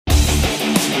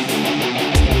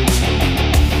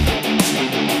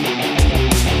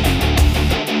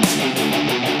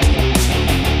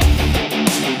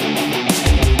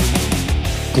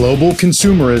Global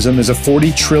consumerism is a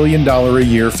 $40 trillion a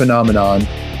year phenomenon,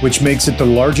 which makes it the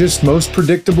largest, most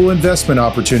predictable investment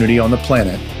opportunity on the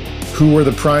planet. Who are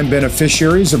the prime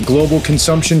beneficiaries of global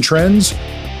consumption trends?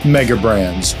 Mega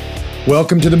brands.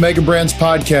 Welcome to the Mega Brands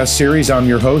podcast series. I'm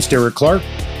your host, Eric Clark.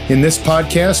 In this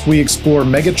podcast, we explore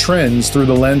mega trends through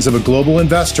the lens of a global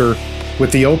investor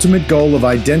with the ultimate goal of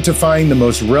identifying the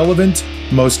most relevant,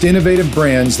 most innovative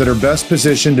brands that are best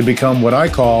positioned to become what I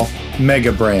call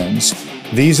mega brands.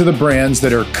 These are the brands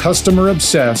that are customer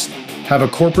obsessed, have a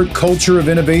corporate culture of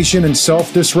innovation and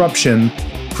self-disruption,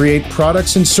 create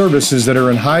products and services that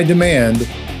are in high demand,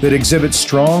 that exhibit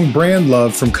strong brand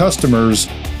love from customers,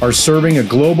 are serving a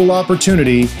global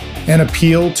opportunity, and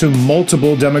appeal to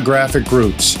multiple demographic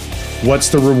groups. What's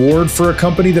the reward for a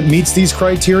company that meets these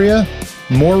criteria?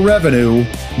 More revenue,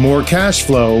 more cash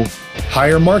flow,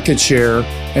 higher market share,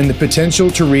 and the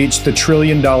potential to reach the $1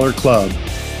 trillion club.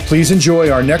 Please enjoy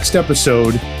our next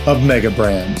episode of Mega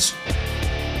Brands.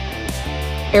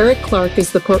 Eric Clark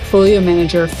is the portfolio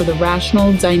manager for the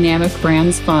Rational Dynamic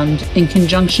Brands Fund in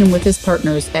conjunction with his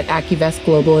partners at AccuVest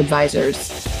Global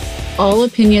Advisors. All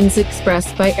opinions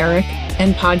expressed by Eric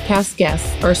and podcast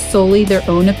guests are solely their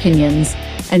own opinions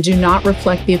and do not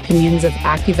reflect the opinions of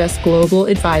AccuVest Global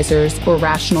Advisors or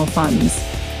Rational Funds.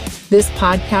 This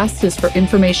podcast is for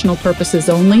informational purposes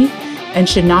only and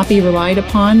should not be relied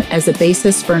upon as a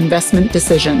basis for investment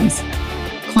decisions.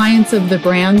 Clients of the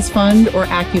Brands Fund or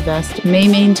AccuVest may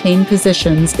maintain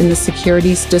positions in the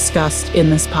securities discussed in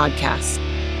this podcast.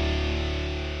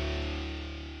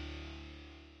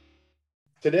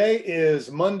 Today is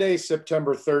Monday,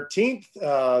 September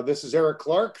 13th. This is Eric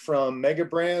Clark from Mega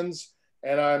Brands,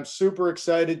 and I'm super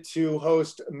excited to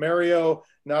host Mario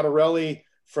Natarelli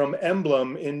from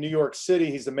Emblem in New York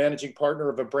City. He's the managing partner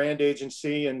of a brand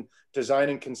agency and design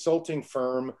and consulting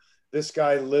firm. This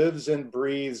guy lives and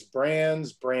breathes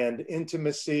brands, brand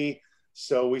intimacy.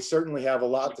 So we certainly have a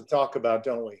lot to talk about,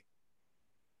 don't we?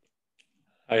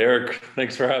 Hi, Eric.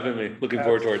 Thanks for having me. Looking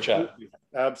forward to our chat.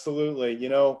 Absolutely. You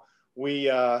know,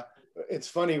 it's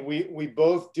funny, we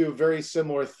both do very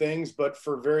similar things, but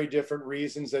for very different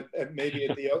reasons at maybe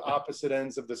at the opposite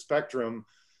ends of the spectrum.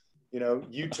 You know,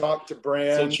 you talk to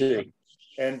brands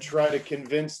and try to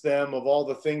convince them of all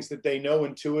the things that they know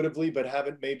intuitively, but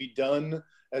haven't maybe done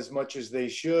as much as they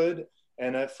should.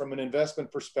 And from an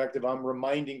investment perspective, I'm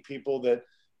reminding people that,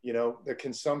 you know, the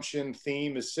consumption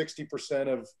theme is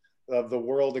 60% of the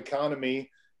world economy,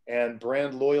 and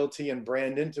brand loyalty and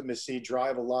brand intimacy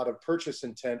drive a lot of purchase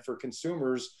intent for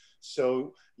consumers.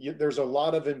 So there's a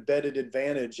lot of embedded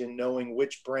advantage in knowing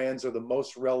which brands are the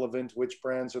most relevant, which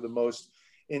brands are the most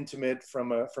intimate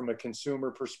from a consumer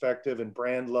perspective and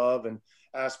brand love and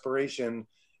aspiration.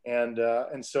 And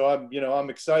so I'm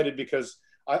excited because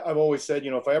I've always said,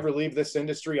 you know, if I ever leave this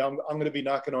industry, I'm going to be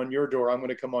knocking on your door. I'm going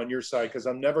to come on your side because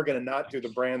I'm never going to not do the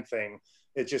brand thing.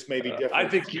 It just may be different.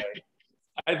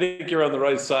 I think you're on the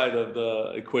right side of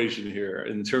the equation here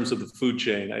in terms of the food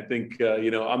chain. I think,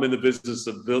 I'm in the business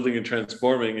of building and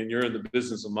transforming, and you're in the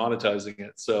business of monetizing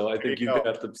it. So I think you've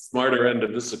got the smarter end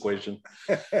of this equation.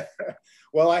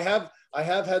 Well, I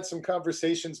have had some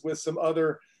conversations with some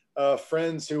other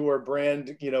friends who are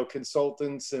brand,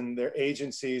 consultants and their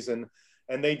agencies, and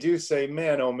they do say,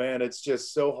 man, oh man, it's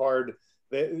just so hard.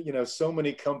 So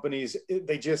many companies,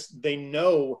 they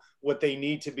know what they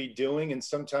need to be doing, and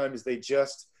sometimes they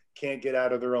just can't get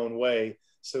out of their own way.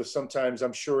 So sometimes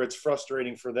I'm sure it's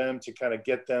frustrating for them to kind of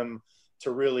get them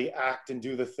to really act and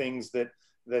do the things that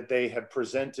they have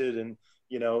presented. And,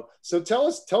 so tell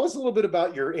us a little bit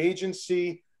about your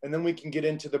agency, and then we can get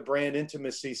into the brand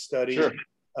intimacy study. Sure.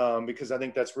 Because I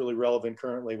think that's really relevant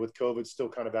currently with COVID still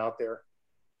kind of out there.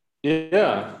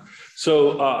 Yeah.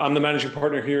 So I'm the managing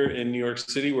partner here in New York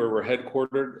City, where we're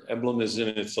headquartered. Emblem is in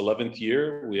its 11th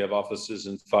year. We have offices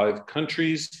in 5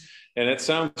 countries, and it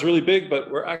sounds really big, but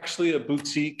we're actually a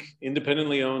boutique,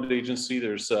 independently owned agency.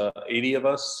 There's 80 of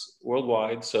us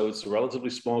worldwide, so it's a relatively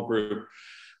small group.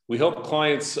 We help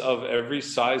clients of every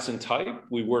size and type.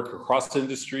 We work across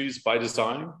industries by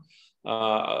design.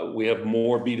 We have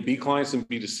more B2B clients than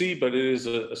B2C, but it is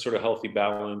a sort of healthy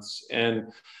balance. And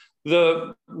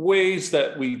the ways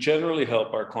that we generally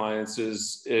help our clients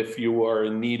is if you are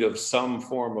in need of some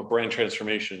form of brand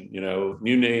transformation,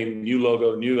 new name, new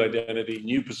logo, new identity,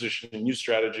 new positioning, new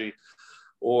strategy,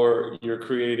 or you're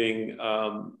creating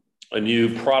a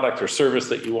new product or service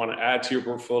that you want to add to your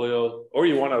portfolio, or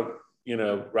you want to,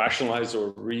 rationalize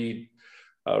or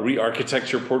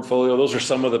re-architect your portfolio. Those are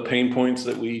some of the pain points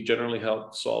that we generally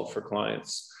help solve for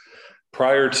clients.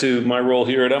 Prior to my role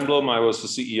here at Emblem, I was the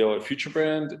CEO at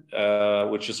FutureBrand,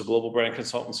 which is a global brand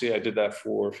consultancy. I did that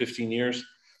for 15 years.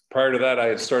 Prior to that, I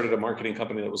had started a marketing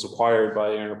company that was acquired by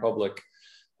Interpublic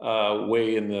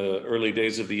way in the early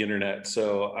days of the internet.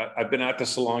 So I've been at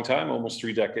this a long time, almost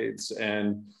 3 decades,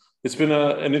 and it's been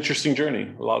an interesting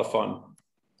journey, a lot of fun.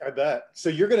 I bet. So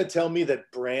you're going to tell me that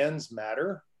brands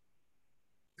matter?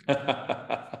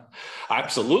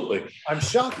 Absolutely. I'm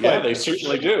shocked. Yeah, they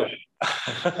certainly do.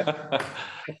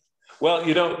 Well,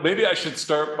 maybe I should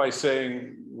start by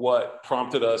saying what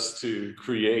prompted us to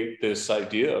create this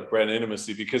idea of brand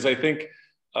intimacy, because I think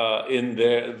in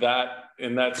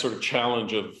that sort of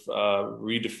challenge of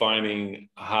redefining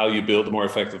how you build more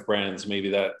effective brands,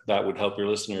 maybe that would help your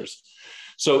listeners.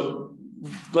 So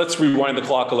let's rewind the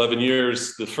clock 11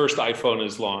 years. The first iPhone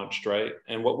is launched, right?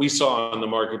 And what we saw in the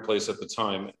marketplace at the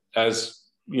time, as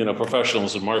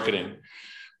professionals in marketing,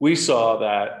 we saw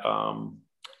that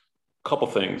couple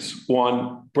things.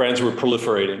 One, brands were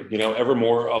proliferating, ever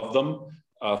more of them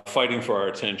fighting for our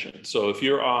attention. So if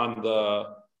you're on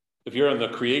the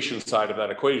creation side of that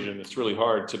equation, it's really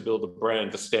hard to build a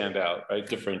brand to stand out, right?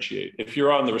 Differentiate. If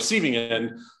you're on the receiving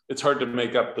end, it's hard to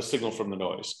make up the signal from the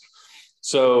noise.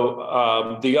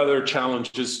 So the other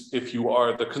challenge is, if you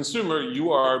are the consumer,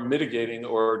 you are mitigating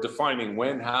or defining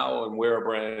when, how, and where a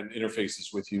brand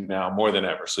interfaces with you now more than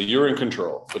ever. So you're in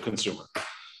control, the consumer.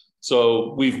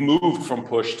 So we've moved from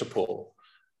push to pull.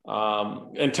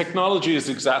 And technology has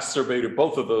exacerbated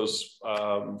both of those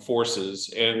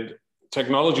forces. And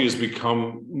technology has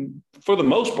become, for the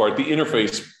most part, the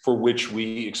interface for which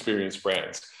we experience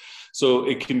brands. So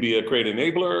it can be a great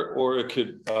enabler, or it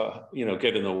could,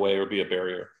 get in the way or be a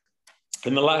barrier.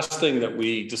 And the last thing that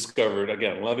we discovered,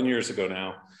 again, 11 years ago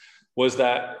now, was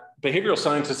that behavioral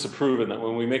scientists have proven that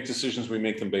when we make decisions, we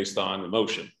make them based on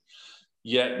emotion.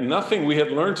 Yet nothing we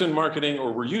had learned in marketing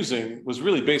or were using was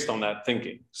really based on that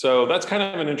thinking. So that's kind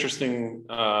of an interesting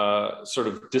sort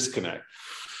of disconnect.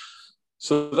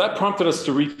 So that prompted us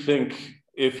to rethink,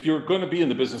 if you're going to be in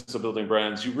the business of building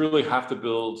brands, you really have to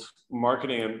build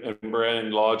marketing and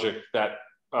brand logic that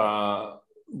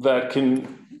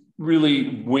can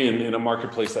really win in a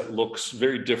marketplace that looks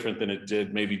very different than it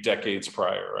did maybe decades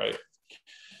prior, right?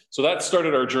 So that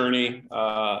started our journey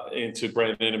into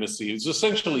brand intimacy. It's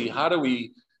essentially, how do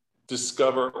we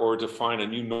discover or define a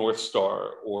new North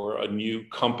Star or a new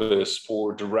compass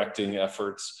for directing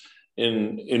efforts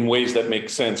in ways that make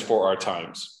sense for our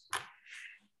times?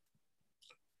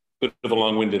 Bit of a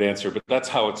long-winded answer, but that's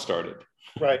how it started.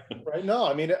 Right. No,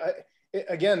 I mean,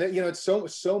 again, it's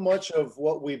so much of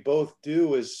what we both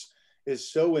do is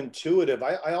so intuitive.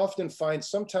 I often find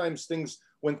sometimes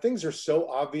when things are so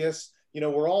obvious,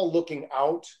 we're all looking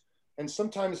out, and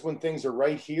sometimes when things are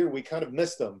right here, we kind of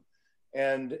miss them.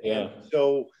 And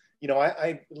so,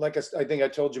 I think I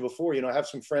told you before, I have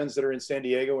some friends that are in San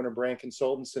Diego and are brand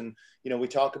consultants, and, we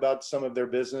talk about some of their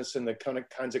business and the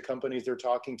kinds of companies they're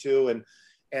talking to.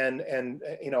 And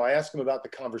I ask them about the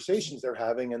conversations they're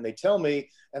having, and they tell me,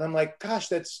 and I'm like,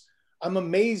 gosh, I'm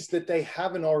amazed that they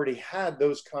haven't already had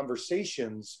those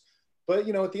conversations. But,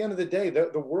 at the end of the day,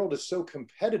 the world is so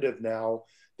competitive now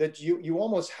that you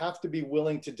almost have to be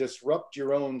willing to disrupt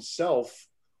your own self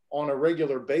on a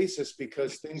regular basis,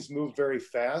 because things move very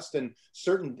fast, and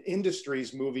certain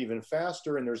industries move even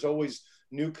faster. And there's always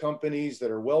new companies that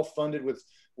are well funded with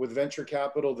venture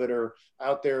capital that are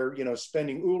out there,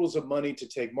 spending oodles of money to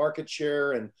take market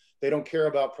share, and they don't care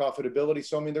about profitability.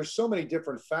 So, I mean, there's so many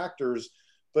different factors,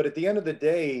 but at the end of the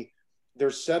day,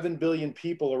 there's 7 billion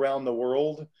people around the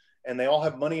world, and they all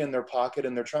have money in their pocket,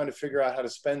 and they're trying to figure out how to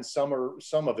spend some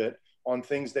of it on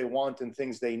things they want and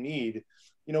things they need.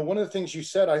 One of the things you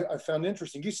said, I found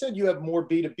interesting. You said you have more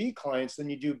B2B clients than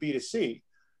you do B2C. Is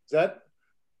that,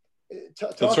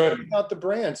 talk right. about the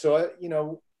brand. So,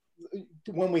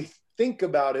 when we think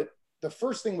about it, the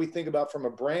first thing we think about from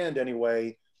a brand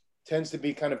anyway tends to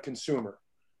be kind of consumer.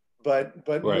 But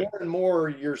right. More and more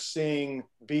you're seeing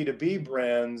B2B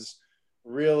brands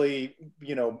really,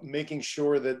 making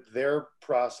sure that their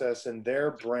process and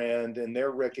their brand and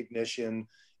their recognition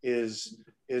is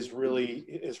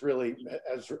really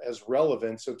as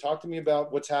relevant. So talk to me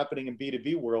about what's happening in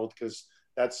B2B world, because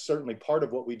that's certainly part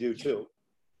of what we do too.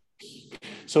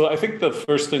 So I think the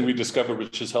first thing we discovered,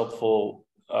 which is helpful,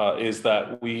 is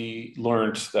that we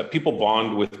learned that people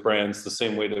bond with brands the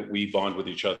same way that we bond with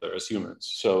each other as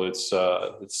humans. So it's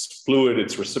fluid,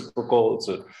 it's reciprocal.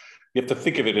 You have to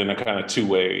think of it in a kind of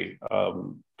two-way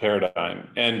paradigm.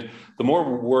 And the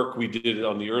more work we did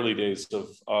on the early days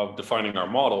of defining our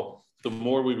model, the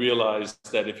more we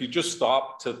realized that if you just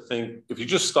stop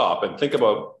and think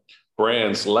about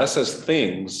brands less as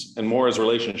things and more as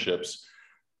relationships,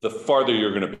 the farther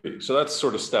you're going to be. So that's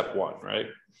sort of step one, right?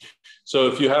 So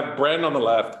if you have brand on the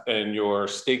left and your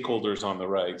stakeholders on the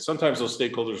right, sometimes those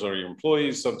stakeholders are your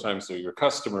employees, sometimes they're your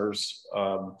customers.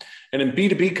 And in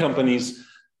B2B companies,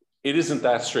 it isn't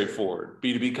that straightforward.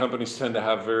 B2B companies tend to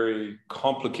have very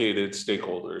complicated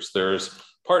stakeholders. There's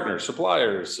partners,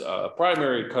 suppliers,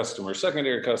 primary customers,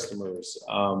 secondary customers.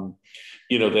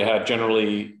 They have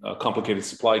generally complicated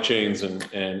supply chains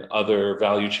and other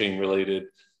value chain related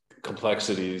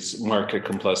complexities, market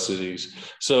complexities.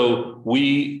 So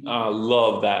we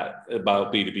love that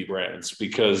about B2B brands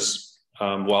because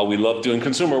while we love doing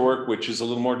consumer work, which is a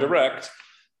little more direct,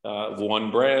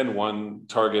 one brand, one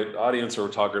target audience or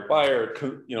target buyer,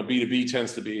 B2B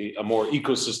tends to be a more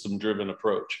ecosystem driven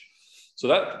approach. So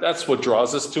that's what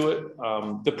draws us to it.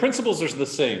 The principles are the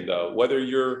same though, whether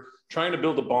you're trying to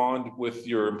build a bond with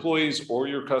your employees or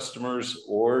your customers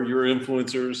or your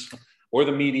influencers or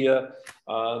the media,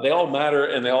 they all matter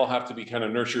and they all have to be kind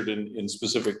of nurtured in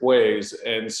specific ways.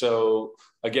 And so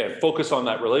again, focus on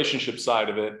that relationship side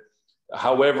of it,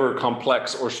 however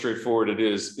complex or straightforward it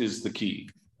is the key.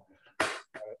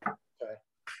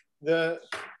 Okay.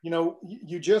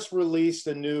 You just released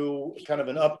a new kind of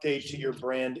an update to your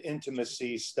brand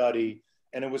intimacy study,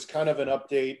 and it was kind of an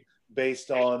update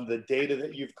based on the data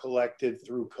that you've collected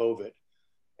through COVID.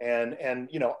 And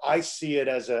I see it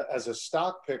as a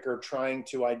stock picker trying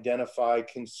to identify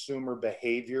consumer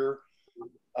behavior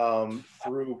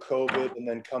through COVID and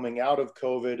then coming out of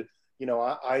COVID.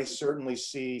 I certainly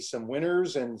see some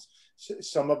winners, and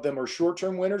some of them are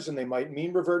short-term winners and they might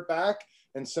mean revert back.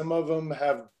 And some of them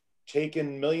have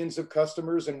taken millions of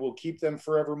customers and will keep them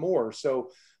forevermore. So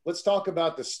let's talk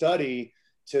about the study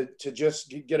to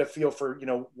just get a feel for,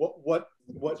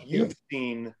 what you've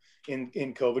seen in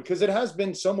COVID, because it has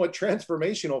been somewhat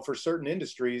transformational for certain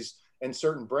industries and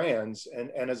certain brands.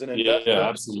 And as an investor,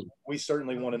 absolutely, we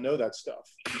certainly want to know that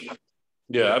stuff.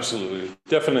 Yeah, absolutely.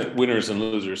 Definite winners and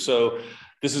losers. So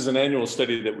this is an annual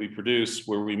study that we produce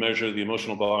where we measure the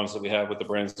emotional bonds that we have with the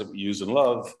brands that we use and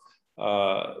love.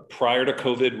 Prior to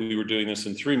COVID, we were doing this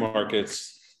in 3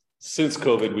 markets. Since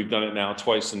COVID, we've done it now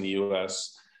twice in the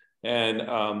US.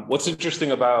 And what's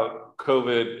interesting about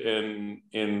COVID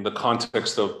in the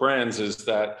context of brands is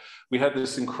that we had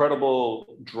this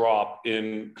incredible drop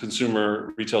in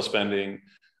consumer retail spending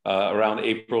around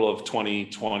April of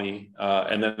 2020.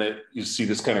 And then you see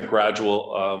this kind of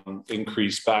gradual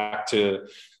increase back to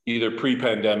either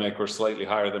pre-pandemic or slightly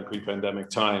higher than pre-pandemic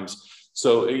times.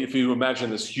 So if you imagine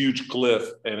this huge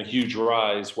cliff and a huge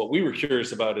rise, what we were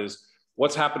curious about is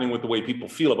what's happening with the way people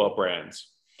feel about brands.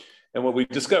 And what we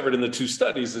discovered in the 2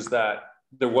 studies is that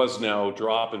there was no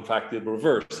drop. In fact, the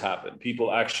reverse happened.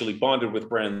 People actually bonded with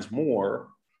brands more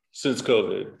since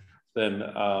COVID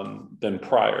than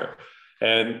prior.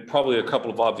 And probably a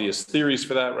couple of obvious theories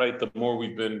for that, right? The more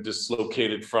we've been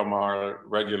dislocated from our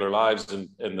regular lives and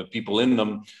the people in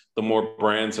them, the more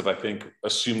brands have, I think,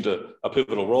 assumed a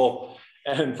pivotal role.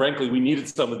 And frankly, we needed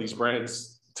some of these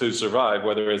brands to survive,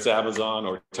 whether it's Amazon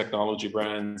or technology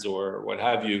brands or what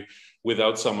have you.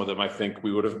 Without some of them, I think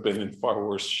we would have been in far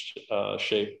worse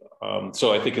shape.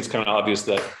 So I think it's kind of obvious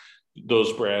that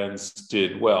those brands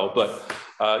did well. But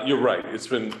you're right. It's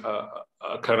been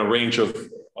a kind of range of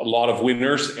a lot of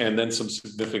winners and then some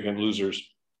significant losers.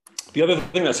 The other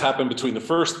thing that's happened between the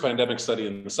first pandemic study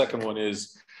and the second one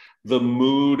is the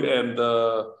mood and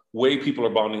the way people are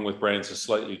bonding with brands has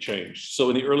slightly changed. So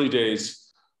in the early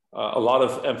days, a lot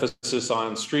of emphasis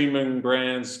on streaming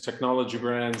brands, technology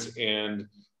brands, and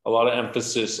a lot of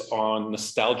emphasis on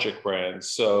nostalgic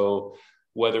brands. So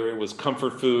whether it was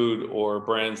comfort food or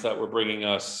brands that were bringing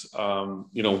us,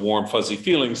 warm, fuzzy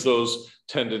feelings, those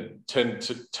tended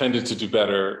to do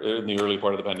better in the early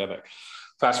part of the pandemic.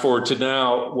 Fast forward to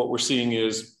now, what we're seeing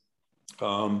is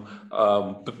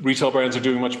retail brands are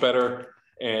doing much better,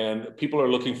 and people are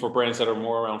looking for brands that are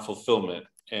more around fulfillment.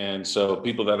 And so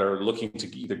people that are looking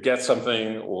to either get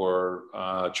something or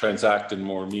transact in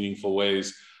more meaningful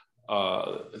ways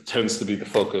tends to be the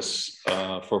focus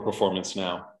for performance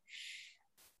now.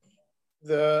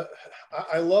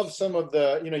 I love some of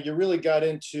the, you really got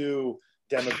into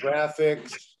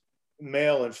demographics,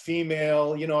 male and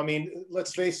female,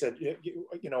 let's face it,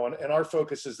 and our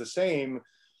focus is the same.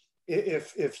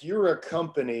 If you're a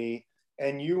company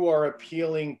and you are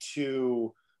appealing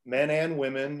to men and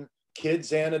women,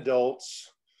 kids and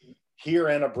adults, here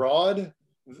and abroad,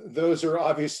 those are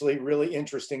obviously really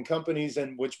interesting companies,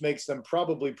 and which makes them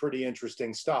probably pretty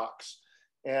interesting stocks.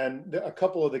 And a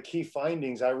couple of the key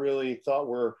findings I really thought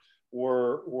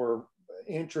were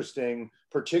interesting,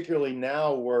 particularly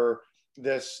now, were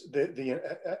as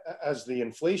the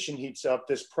inflation heats up,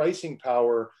 this pricing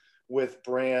power with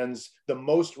brands, the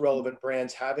most relevant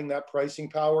brands having that pricing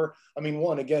power. I mean,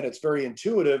 one, again, it's very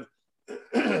intuitive,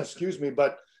 excuse me,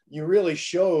 but you really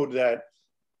showed that,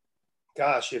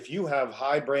 gosh, if you have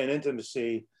high brand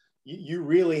intimacy, you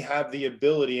really have the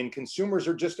ability, and consumers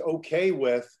are just okay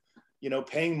with,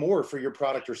 paying more for your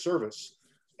product or service.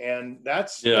 And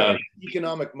that's an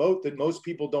economic moat that most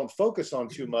people don't focus on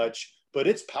too much, but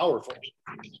it's powerful.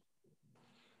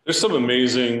 There's some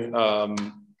amazing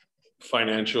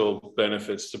financial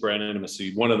benefits to brand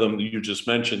intimacy. One of them you just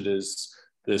mentioned is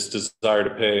this desire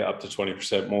to pay up to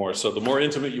 20% more. So the more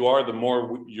intimate you are, the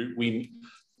more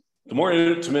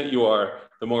intimate you are,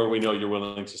 the more we know you're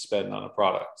willing to spend on a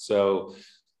product. So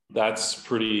that's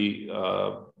pretty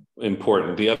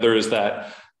important. The other is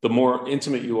that the more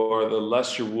intimate you are, the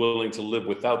less you're willing to live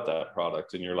without that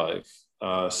product in your life.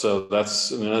 So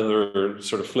that's another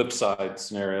sort of flip side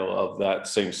scenario of that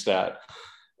same stat.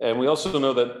 And we also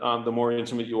know that the more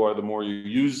intimate you are, the more you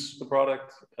use the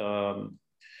product.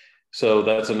 So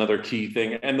that's another key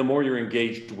thing. And the more you're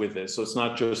engaged with it. So it's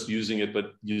not just using it,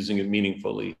 but using it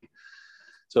meaningfully.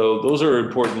 So those are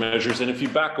important measures. And if you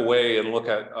back away and look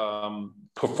at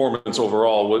performance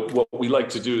overall, what we like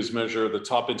to do is measure the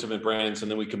top intimate brands, and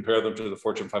then we compare them to the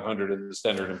Fortune 500 and the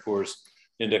Standard & Poor's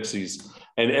indexes.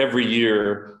 And every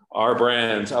year, our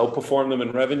brands outperform them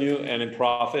in revenue and in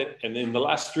profit. And in the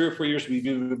last 3 or 4 years, we've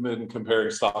even been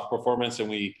comparing stock performance, and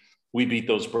we beat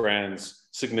those brands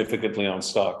significantly on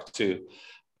stock too.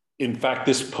 In fact,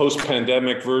 this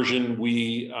post-pandemic version,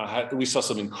 we saw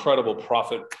some incredible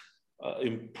profit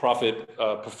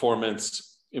performance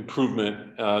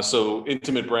improvement. So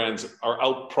intimate brands are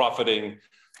out profiting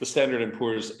the Standard &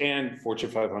 Poor's and Fortune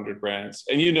 500 brands.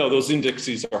 And those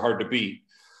indexes are hard to beat.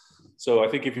 So I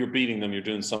think if you're beating them, you're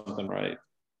doing something right.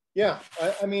 Yeah,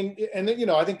 I mean, and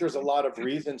I think there's a lot of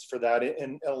reasons for that.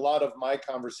 In a lot of my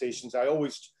conversations, I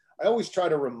always try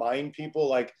to remind people,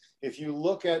 like, if you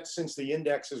look at since the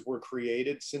indexes were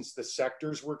created, since the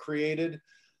sectors were created,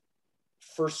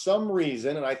 for some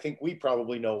reason, and I think we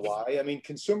probably know why, I mean,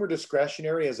 consumer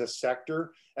discretionary as a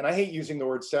sector, and I hate using the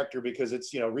word sector because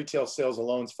it's, retail sales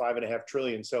alone is $5.5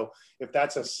 trillion. So if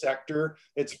that's a sector,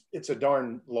 it's a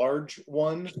darn large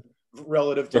one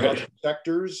relative to other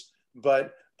sectors.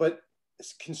 But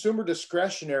consumer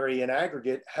discretionary in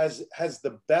aggregate has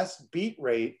the best beat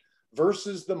rate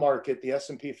versus the market, the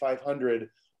S&P 500,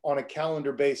 on a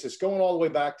calendar basis, going all the way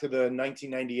back to the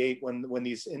 1998 when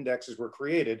these indexes were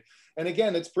created. And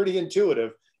again, it's pretty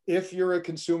intuitive. If you're a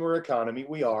consumer economy,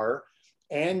 we are,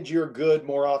 and you're good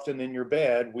more often than you're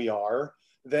bad, we are,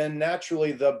 then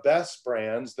naturally the best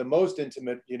brands, the most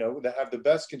intimate, that have the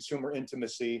best consumer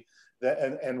intimacy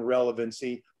and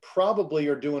relevancy, probably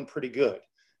are doing pretty good.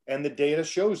 And the data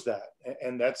shows that.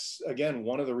 And that's, again,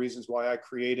 one of the reasons why I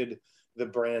created the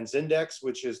Brands Index,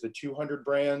 which is the 200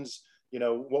 brands,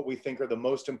 what we think are the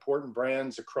most important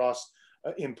brands across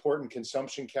important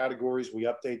consumption categories. We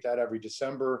update that every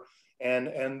December.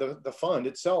 And the fund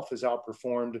itself has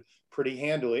outperformed pretty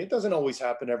handily. It doesn't always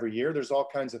happen every year. There's all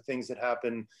kinds of things that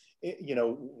happen,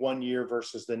 one year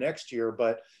versus the next year.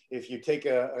 But if you take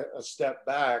a step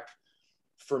back,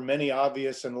 for many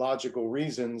obvious and logical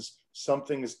reasons,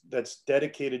 something that's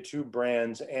dedicated to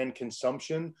brands and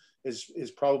consumption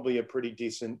is probably a pretty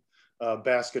decent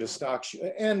basket of stocks.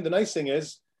 And the nice thing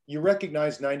is you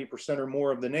recognize 90% or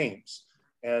more of the names.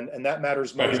 And that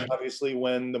matters most, obviously,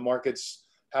 when the market's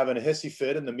having a hissy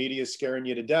fit and the media is scaring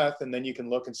you to death. And then you can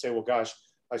look and say, well, gosh,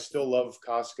 I still love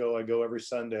Costco. I go every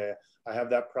Sunday. I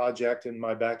have that project in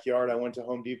my backyard. I went to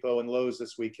Home Depot and Lowe's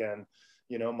this weekend.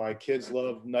 My kids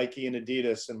love Nike and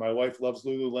Adidas, and my wife loves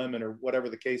Lululemon, or whatever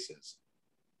the case is.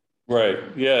 Right.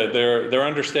 Yeah, they're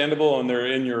understandable, and they're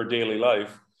in your daily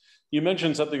life. You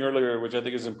mentioned something earlier, which I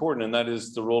think is important, and that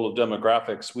is the role of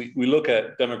demographics. We look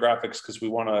at demographics because we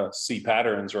want to see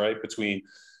patterns, right, between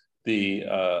the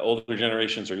older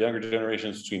generations or younger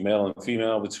generations, between male and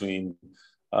female, between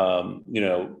income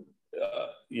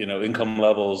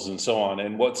levels and so on.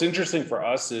 And what's interesting for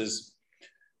us is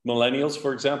millennials,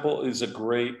 for example, is a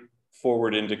great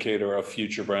forward indicator of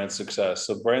future brand success.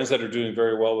 So brands that are doing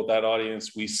very well with that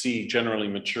audience, we see generally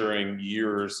maturing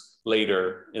years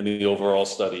later in the overall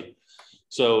study.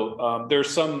 So there's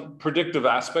some predictive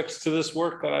aspects to this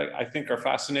work that I think are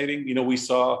fascinating. We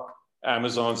saw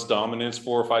Amazon's dominance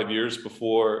 4 or 5 years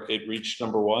before it reached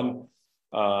number one.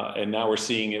 And now we're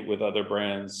seeing it with other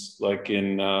brands like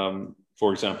in,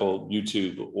 for example,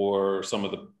 YouTube or some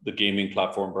of the gaming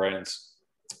platform brands.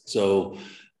 So,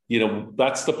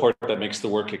 that's the part that makes the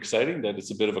work exciting, that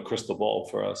it's a bit of a crystal ball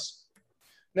for us.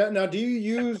 Now do you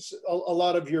use a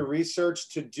lot of your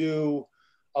research to do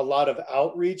a lot of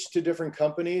outreach to different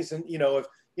companies. And,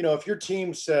 if your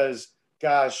team says,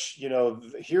 gosh,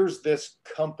 here's this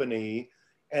company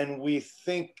and we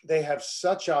think they have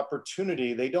such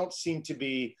opportunity, they don't seem to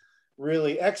be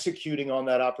really executing on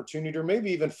that opportunity, or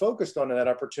maybe even focused on that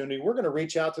opportunity, we're going to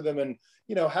reach out to them and,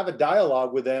 have a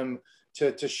dialogue with them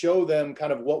to show them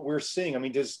kind of what we're seeing. I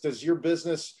mean, does your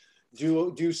business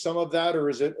do some of that, or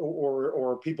is it,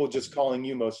 or are people just calling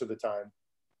you most of the time?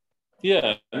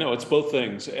 Yeah, no, it's both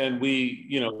things. And we,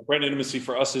 brand intimacy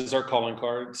for us is our calling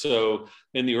card. So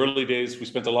in the early days, we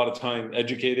spent a lot of time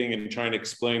educating and trying to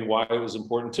explain why it was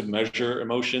important to measure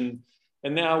emotion.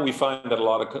 And now we find that a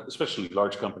lot of, especially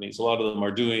large companies, a lot of them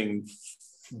are doing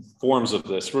forms of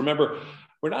this. Remember,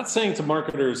 we're not saying to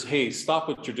marketers, hey, stop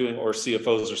what you're doing, or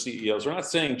CFOs or CEOs. We're not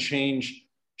saying change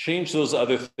those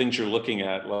other things you're looking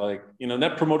at. Like,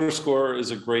 Net Promoter Score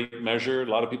is a great measure. A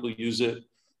lot of people use it.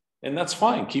 And that's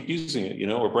fine. Keep using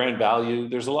it, or brand value.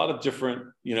 There's a lot of different,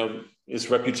 is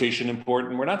reputation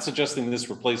important? We're not suggesting this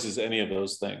replaces any of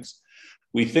those things.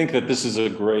 We think that this is a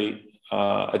great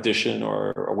addition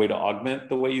or a way to augment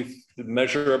the way you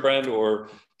measure a brand or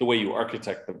the way you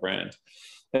architect the brand.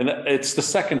 And it's the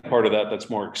second part of that that's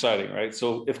more exciting, right?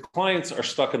 So if clients are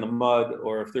stuck in the mud,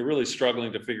 or if they're really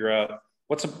struggling to figure out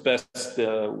what's the best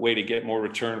way to get more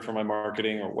return from my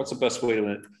marketing, or what's the best way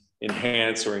to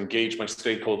enhance or engage my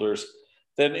stakeholders,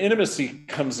 then intimacy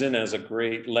comes in as a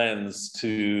great lens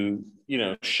to,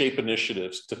 shape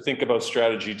initiatives, to think about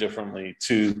strategy differently,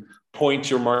 to point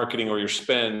your marketing or your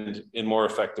spend in more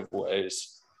effective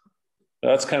ways.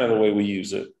 That's kind of the way we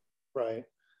use it. Right.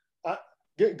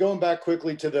 Going back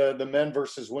quickly to the men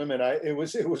versus women, it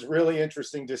was really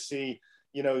interesting to see,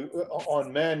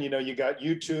 on men, you got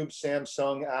YouTube,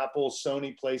 Samsung, Apple,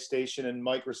 Sony, PlayStation, and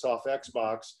Microsoft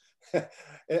Xbox.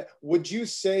 Would you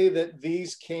say that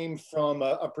these came from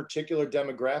a particular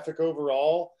demographic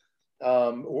overall,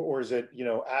 or is it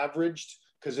averaged?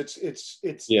 Because it's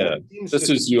yeah.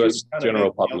 This is U.S.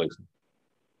 general population.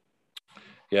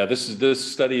 Yeah,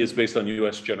 this study is based on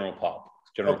U.S. general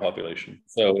population,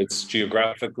 so it's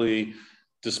geographically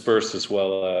dispersed as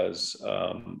well as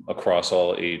across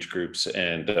all age groups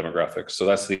and demographics. So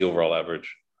that's the overall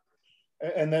average.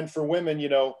 And then for women,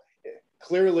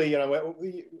 clearly,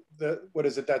 what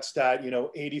is it, that stat,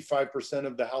 85%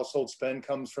 of the household spend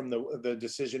comes from the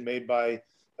decision made by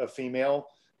a female.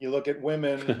 You look at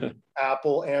women,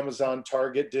 Apple, Amazon,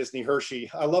 Target, Disney, Hershey.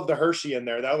 I love the Hershey in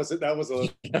there. That was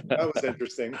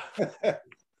interesting.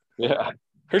 Yeah.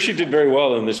 Hershey did very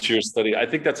well in this year's study. I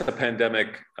think that's a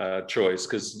pandemic choice,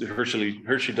 because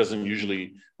Hershey doesn't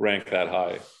usually rank that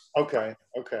high. Okay.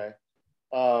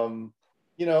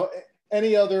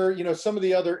 Any other, some of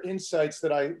the other insights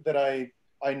that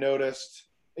I noticed,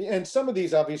 and some of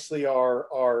these obviously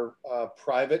are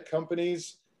private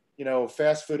companies.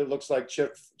 Fast food, it looks like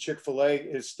Chick-fil-A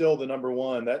is still the number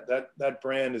one. That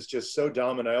brand is just so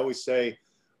dominant. I always say,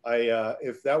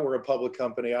 if that were a public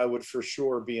company, I would for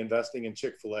sure be investing in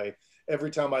Chick-fil-A.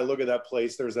 Every time I look at that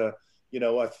place, there's a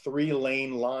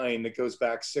 3-lane line that goes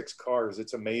back 6 cars.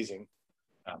 It's amazing.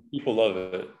 People love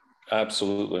it.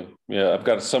 Absolutely. Yeah, I've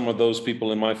got some of those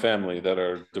people in my family that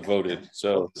are devoted.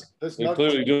 So they're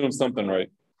clearly doing something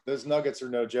right. Those nuggets are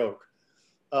no joke.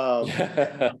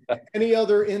 Any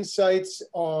other insights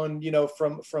on,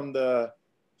 from the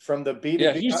B2B?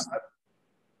 Yeah,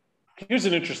 here's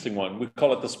an interesting one. We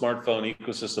call it the smartphone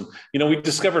ecosystem. We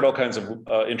discovered all kinds of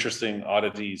interesting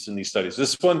oddities in these studies.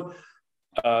 This one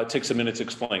takes a minute to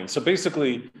explain. So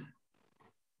basically,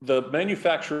 the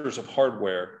manufacturers of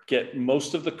hardware get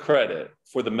most of the credit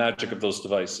for the magic of those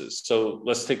devices. So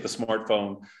let's take the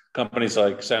smartphone. Companies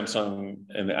like Samsung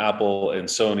and Apple and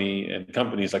Sony and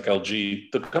companies like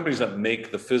LG, the companies that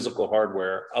make the physical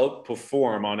hardware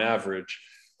outperform on average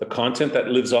the content that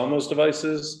lives on those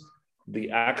devices,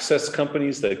 the access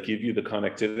companies that give you the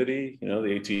connectivity,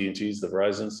 the AT&Ts, the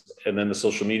Verizons, and then the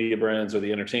social media brands or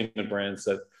the entertainment brands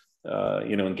that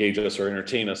engage us or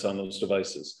entertain us on those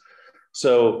devices.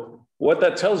 So what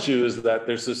that tells you is that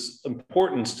there's this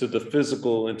importance to the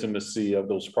physical intimacy of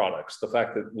those products. The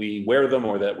fact that we wear them,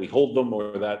 or that we hold them,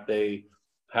 or that they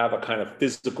have a kind of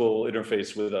physical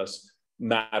interface with us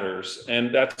matters.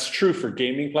 And that's true for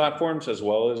gaming platforms as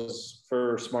well as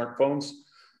for smartphones.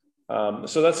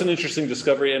 So that's an interesting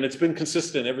discovery, and it's been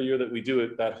consistent every year that we do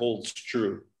it. That holds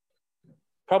true.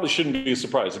 Probably shouldn't be a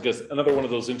surprise. I guess another one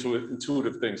of those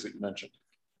intuitive things that you mentioned.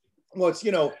 Well, it's,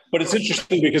 but it's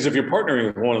interesting because if you're partnering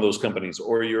with one of those companies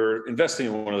or you're investing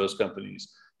in one of those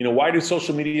companies, why do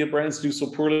social media brands do so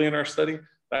poorly in our study?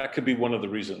 That could be one of the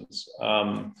reasons.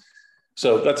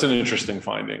 So that's an interesting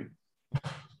finding.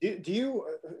 Do you,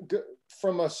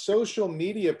 from a social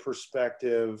media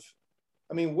perspective,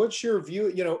 I mean, what's your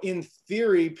view? You know, in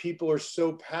theory, people are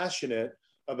so passionate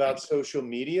about social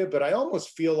media, but I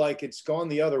almost feel like it's gone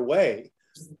the other way.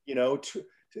 You know,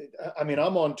 I mean,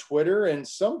 I'm on Twitter, and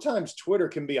sometimes Twitter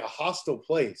can be a hostile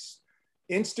place.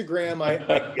 Instagram,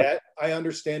 I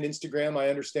understand Instagram. I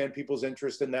understand people's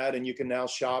interest in that, and you can now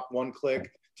shop one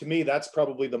click. To me, that's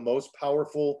probably the most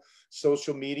powerful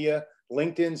social media.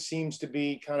 LinkedIn seems to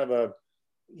be kind of a,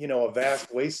 you know, a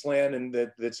vast wasteland,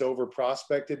 and that's over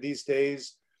prospected these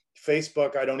days.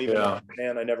 Facebook, I don't even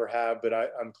understand. I never have, but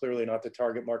I'm clearly not the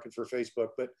target market for Facebook.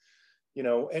 But, you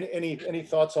know, any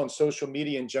thoughts on social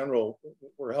media in general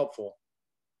were helpful.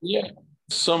 Yeah,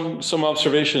 some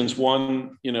observations.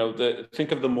 One, you know,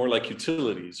 think of them more like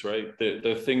utilities, right?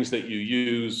 The things that you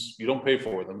use, you don't pay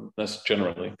for them. That's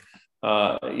generally,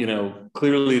 you know,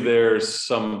 clearly there's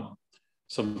some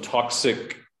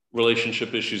toxic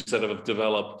relationship issues that have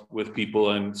developed with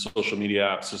people and social media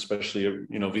apps, especially,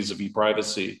 you know, vis-a-vis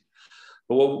privacy.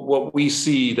 But what we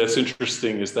see that's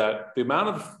interesting is that the amount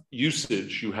of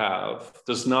usage you have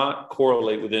does not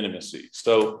correlate with intimacy.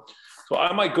 So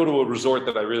I might go to a resort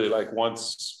that I really like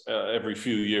once every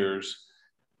few years,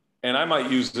 and I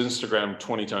might use Instagram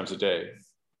 20 times a day.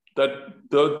 That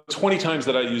the 20 times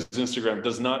that I use Instagram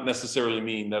does not necessarily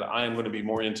mean that I am going to be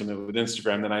more intimate with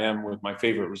Instagram than I am with my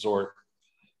favorite resort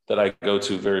that I go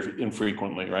to very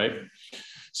infrequently, right?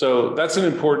 So that's an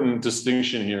important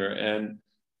distinction here. And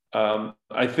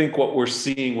I think what we're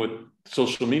seeing with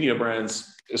social media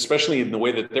brands, especially in the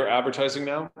way that they're advertising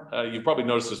now, you probably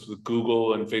noticed this with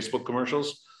Google and Facebook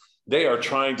commercials, they are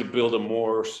trying to build a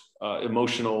more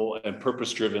emotional and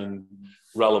purpose-driven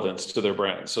relevance to their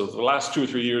brand. So the last 2 or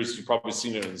 3 years, you've probably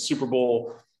seen it in the Super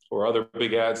Bowl or other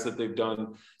big ads that they've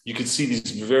done. You can see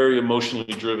these very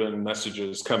emotionally driven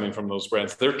messages coming from those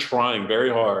brands. They're trying very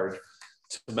hard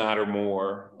to matter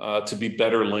more, to be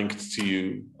better linked to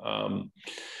you.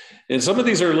 And some of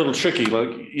these are a little tricky. Like,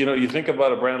 you know, you think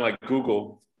about a brand like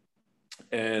Google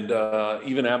and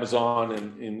even Amazon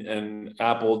and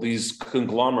Apple, these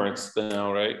conglomerates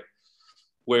now, right?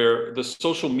 Where the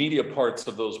social media parts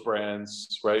of those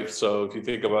brands, right? So if you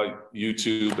think about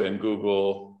YouTube and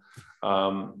Google,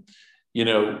 you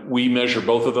know, we measure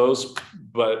both of those,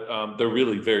 but they're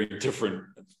really very different,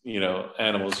 you know,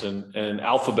 animals. And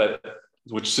Alphabet,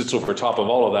 which sits over top of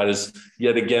all of that, is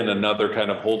yet again another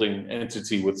kind of holding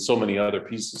entity with so many other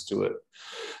pieces to it.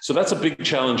 So that's a big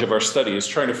challenge of our study, is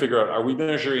trying to figure out, are we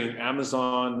measuring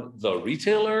Amazon the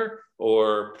retailer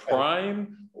or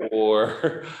Prime,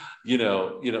 or you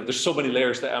know, there's so many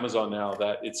layers to Amazon now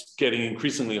that it's getting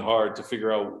increasingly hard to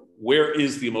figure out where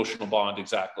is the emotional bond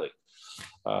exactly.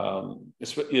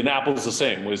 In Apple's the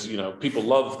same, was, you know, people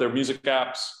love their music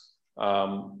apps,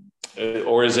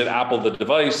 or is it Apple the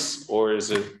device, or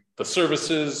is it the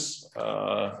services?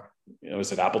 You know,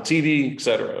 is it Apple TV, et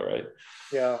cetera, right?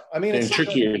 Yeah, I mean, it's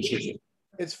trickier.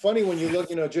 It's funny when you look,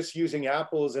 you know, just using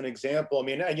Apple as an example. I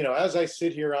mean, you know, as I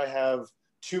sit here, I have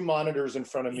 2 monitors in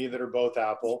front of me that are both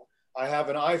Apple. I have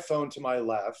an iPhone to my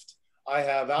left. I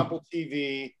have Apple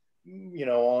TV. You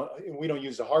know, we don't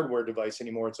use the hardware device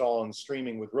anymore. It's all on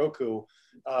streaming with Roku.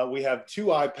 We have 2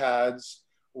 iPads.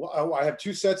 I have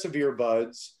 2 sets of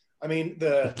earbuds. I mean,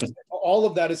 all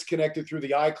of that is connected through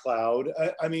the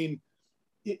iCloud. I mean,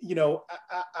 you know,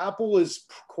 Apple is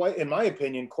quite, in my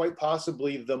opinion, quite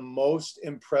possibly the most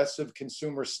impressive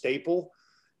consumer staple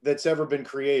that's ever been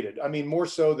created. I mean, more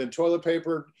so than toilet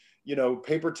paper, you know,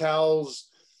 paper towels,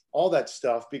 all that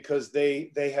stuff, because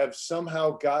they have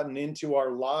somehow gotten into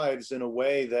our lives in a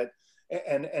way that,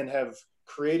 and have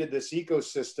created this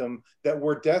ecosystem that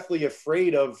we're deathly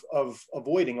afraid of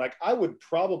avoiding. Like, I would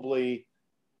probably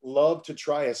love to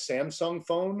try a Samsung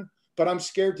phone, but I'm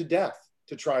scared to death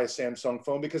to try a Samsung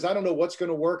phone because I don't know what's going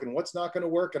to work and what's not going to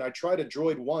work. And I tried a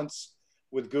Droid once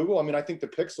with Google. I mean, I think the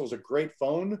Pixel is a great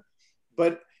phone,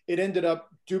 but it ended up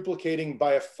duplicating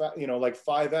by like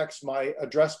 5x my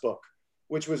address book,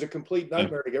 which was a complete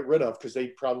nightmare to get rid of because they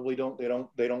probably don't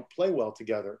play well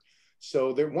together.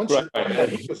 So once you're in that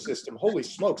ecosystem, holy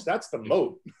smokes, that's the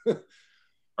moat.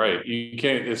 Right. You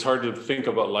can't, it's hard to think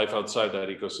about life outside that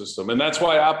ecosystem. And that's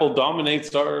why Apple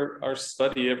dominates our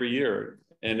study every year.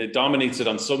 And it dominates it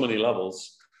on so many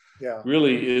levels. Yeah.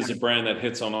 Really is a brand that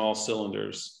hits on all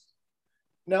cylinders.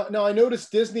 Now I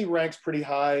noticed Disney ranks pretty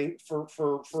high for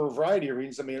a variety of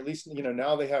reasons. I mean, at least, you know,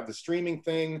 now they have the streaming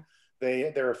thing,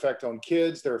 their effect on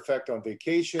kids, their effect on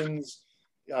vacations,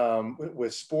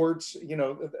 with sports, you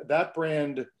know, that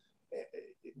brand.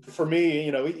 For me,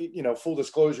 you know, full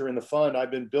disclosure in the fund,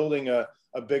 I've been building a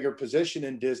bigger position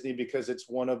in Disney because it's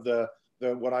one of the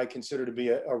what I consider to be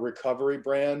a recovery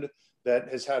brand. that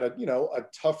has had a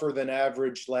tougher than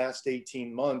average last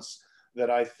 18 months that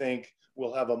I think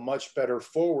will have a much better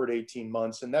forward 18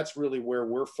 months. And that's really where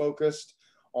we're focused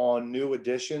on new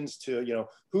additions to,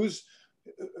 who's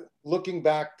looking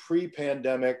back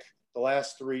pre-pandemic, the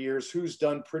last 3 years, who's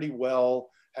done pretty well,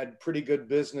 had pretty good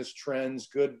business trends,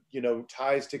 good,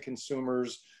 ties to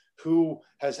consumers, who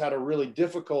has had a really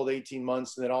difficult 18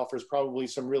 months and that offers probably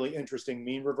some really interesting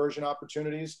mean reversion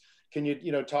opportunities. Can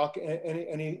you, talk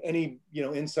any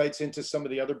insights into some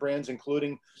of the other brands,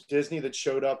 including Disney, that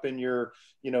showed up in your,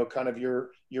 kind of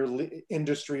your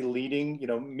industry leading,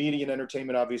 media and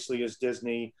entertainment obviously is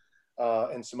Disney,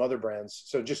 and some other brands.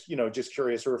 So just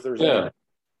curious, or if there's any.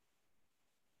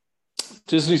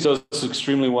 Disney does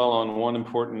extremely well on one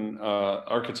important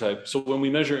archetype. So when we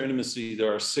measure intimacy,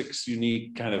 there are 6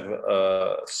 unique kind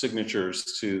of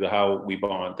signatures to how we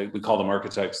bond. We call them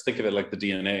archetypes. Think of it like the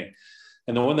DNA.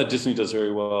 And the one that Disney does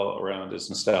very well around is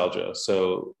nostalgia.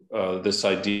 So this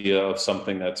idea of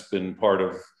something that's been part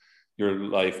of your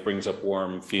life brings up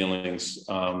warm feelings,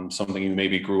 something you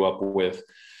maybe grew up with.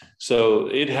 So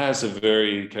it has a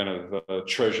very kind of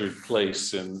treasured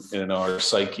place in our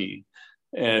psyche.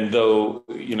 And though,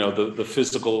 the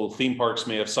physical theme parks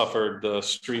may have suffered, the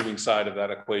streaming side of that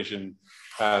equation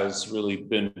has really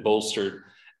been bolstered.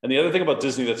 And the other thing about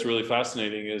Disney that's really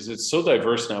fascinating is it's so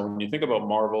diverse now. When you think about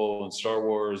Marvel and Star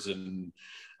Wars and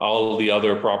all the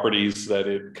other properties that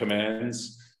it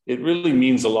commands, it really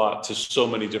means a lot to so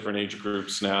many different age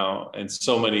groups now and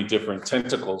so many different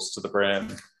tentacles to the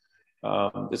brand.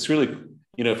 It's really,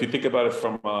 if you think about it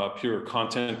from a pure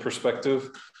content perspective,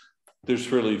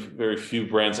 there's really very few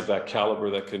brands of that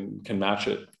caliber that can match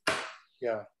it.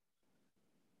 Yeah.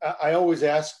 I always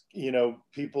ask,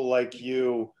 people like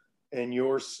you and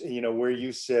yours, where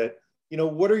you sit,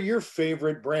 what are your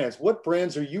favorite brands? What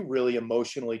brands are you really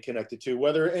emotionally connected to?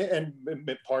 Whether, and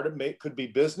part of it could be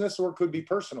business or it could be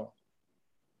personal.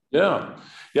 Yeah.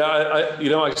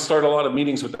 I start a lot of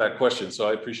meetings with that question. So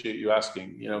I appreciate you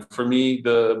asking. For me,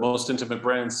 the most intimate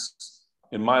brands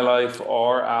in my life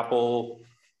are Apple.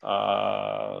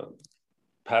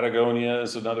 Patagonia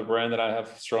is another brand that I have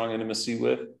strong intimacy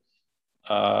with.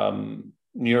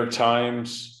 New York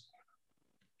Times,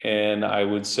 and I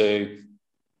would say,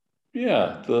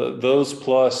 those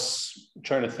plus, I'm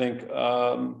trying to think,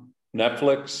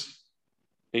 Netflix,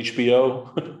 HBO,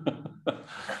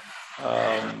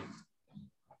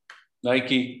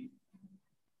 Nike.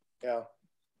 Yeah.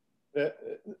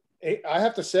 I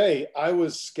have to say, I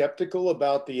was skeptical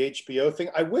about the HBO thing.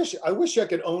 I wish I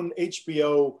could own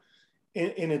HBO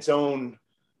in its own.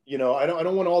 I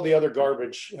don't want all the other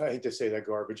garbage. I hate to say that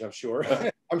garbage. I'm sure.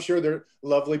 I'm sure they're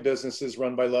lovely businesses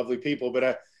run by lovely people,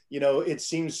 but it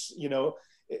seems a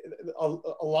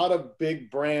lot of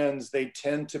big brands, they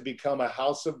tend to become a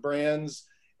house of brands,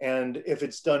 and if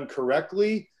it's done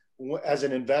correctly, as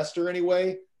an investor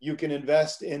anyway, you can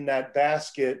invest in that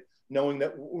basket,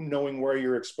 knowing where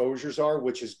your exposures are,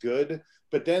 which is good.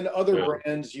 But then other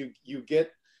brands, you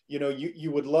get,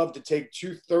 you would love to take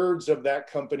 2/3 of that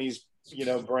company's,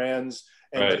 brands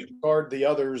and discard the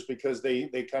others because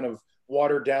they kind of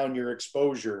water down your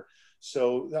exposure.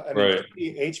 So, I mean,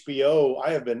 HBO,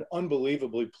 I have been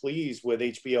unbelievably pleased with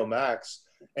HBO Max,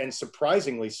 and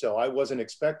surprisingly so. I wasn't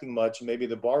expecting much. Maybe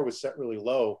the bar was set really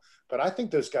low, but I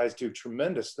think those guys do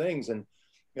tremendous things. And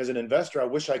as an investor, I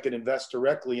wish I could invest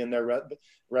directly in there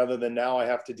rather than now I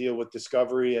have to deal with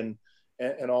Discovery and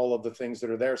all of the things that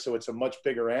are there. So it's a much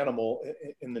bigger animal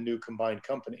in the new combined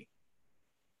company.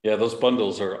 Yeah, those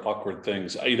bundles are awkward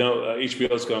things.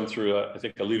 HBO has gone through, I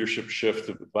think, a leadership shift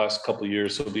the last couple of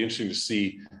years. So it'll be interesting to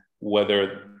see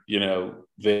whether,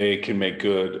 they can make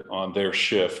good on their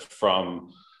shift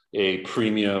from a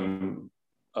premium,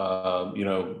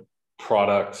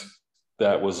 product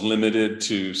that was limited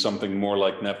to something more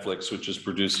like Netflix, which is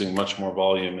producing much more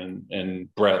volume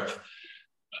and breadth.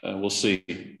 We'll see,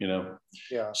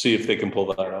 see if they can pull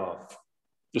that off,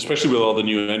 especially with all the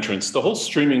new entrants. The whole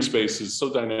streaming space is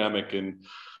so dynamic and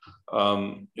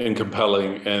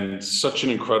compelling, and such an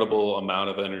incredible amount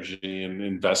of energy and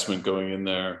investment going in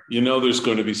there. There's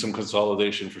going to be some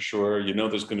consolidation for sure.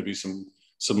 There's going to be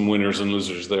some winners and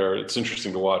losers there. It's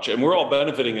interesting to watch, and we're all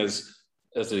benefiting as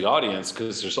the audience,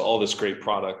 because there's all this great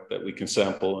product that we can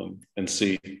sample and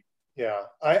see. Yeah,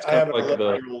 I have like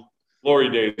the glory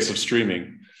days of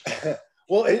streaming.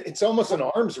 Well, it's almost an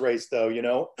arms race, though.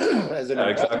 As an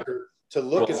investor, to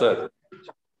look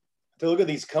at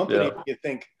these companies, you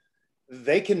think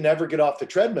they can never get off the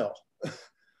treadmill.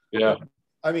 Yeah.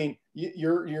 I mean,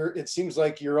 it seems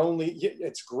like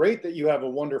it's great that you have a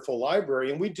wonderful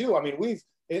library, and we do. I mean,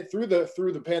 through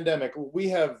the pandemic, we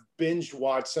have binge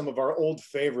watched some of our old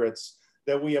favorites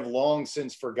that we have long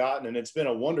since forgotten. And it's been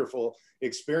a wonderful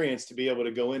experience to be able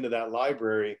to go into that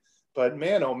library. But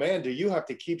man, oh man, do you have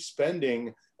to keep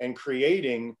spending and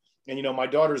creating. And, you know, my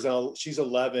daughter's, she's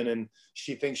 11 and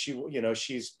she thinks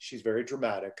she's very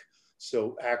dramatic.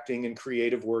 So acting and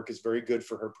creative work is very good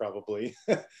for her probably.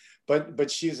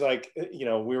 but she's like, you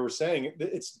know, we were saying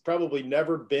it's probably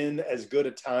never been as good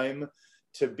a time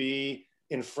to be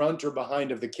in front or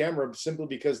behind of the camera, simply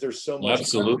because there's so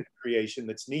much creation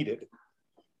that's needed.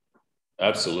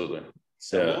 Absolutely.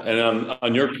 So, yeah. And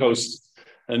on your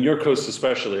coast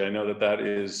especially, I know that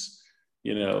is,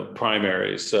 you know,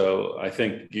 primary. So I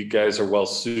think you guys are well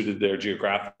suited there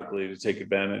geographically to take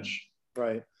advantage.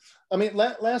 Right. I mean,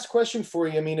 last question for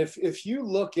you. I mean, if you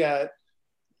look at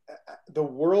the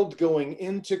world going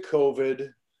into COVID,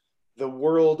 the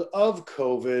world of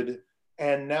COVID,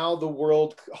 and now the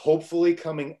world hopefully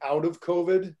coming out of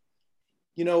COVID,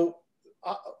 you know,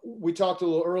 we talked a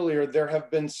little earlier, there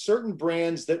have been certain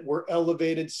brands that were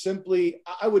elevated simply,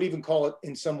 I would even call it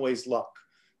in some ways luck.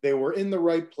 They were in the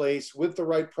right place with the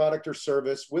right product or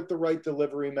service, with the right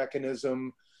delivery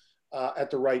mechanism at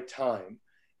the right time.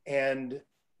 And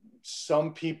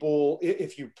some people,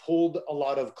 if you pulled a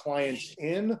lot of clients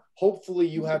in, hopefully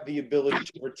you have the ability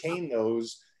to retain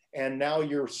those. And now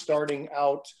you're starting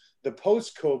out the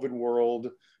post-COVID world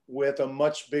with a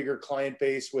much bigger client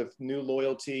base with new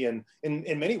loyalty. And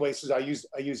in many ways, I use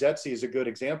Etsy as a good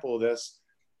example of this.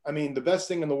 I mean, the best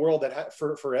thing in the world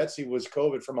for Etsy was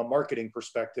COVID from a marketing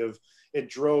perspective. It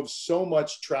drove so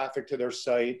much traffic to their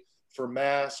site for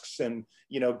masks and,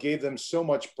 you know, gave them so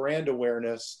much brand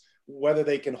awareness. Whether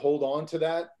they can hold on to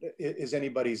that is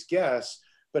anybody's guess.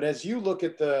 But as you look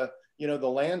at the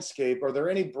landscape, are there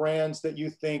any brands that you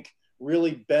think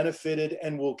really benefited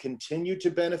and will continue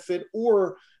to benefit,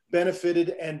 or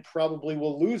benefited and probably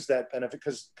will lose that benefit?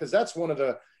 Because that's one of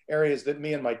the areas that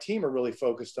me and my team are really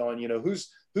focused on. You know,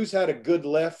 who's had a good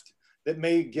lift that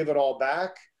may give it all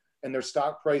back and their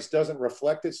stock price doesn't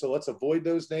reflect it. So let's avoid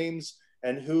those names.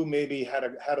 And who maybe had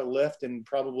a lift and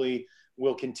probably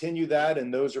will continue that.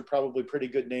 And those are probably pretty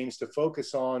good names to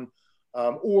focus on.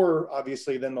 Or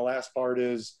obviously then the last part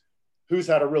is who's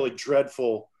had a really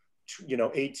dreadful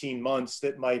 18 months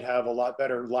that might have a lot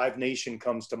better. Live Nation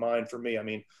comes to mind for me. I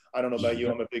mean, I don't know about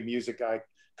you. I'm a big music guy.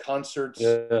 Concerts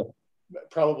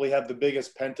probably have the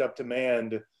biggest pent up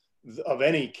demand of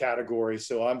any category.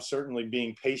 So I'm certainly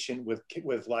being patient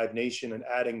with Live Nation and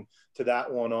adding to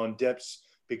that one on dips,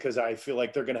 because I feel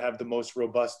like they're going to have the most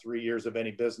robust 3 years of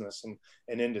any business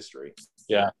and industry.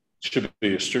 Yeah. Should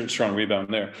be a strong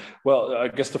rebound there. Well, I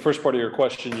guess the first part of your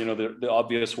question, you know, the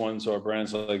obvious ones are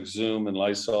brands like Zoom and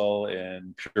Lysol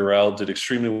and Purell did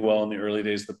extremely well in the early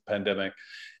days of the pandemic.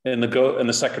 In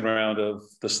the second round of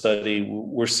the study,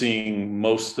 we're seeing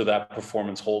most of that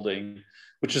performance holding,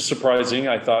 which is surprising.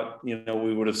 I thought, you know,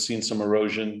 we would have seen some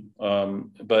erosion,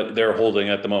 but they're holding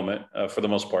at the moment for the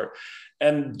most part.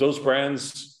 And those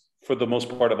brands, for the most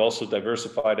part, have also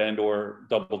diversified and or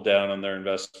doubled down on their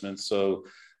investments. So,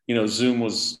 you know, Zoom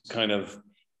was kind of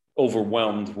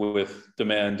overwhelmed with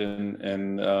demand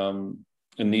and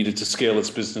needed to scale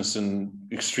its business in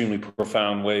extremely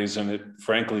profound ways. And it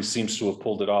frankly seems to have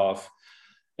pulled it off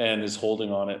and is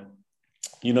holding on it.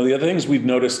 You know, the other things we've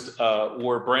noticed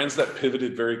were brands that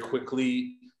pivoted very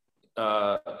quickly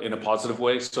in a positive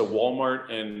way. So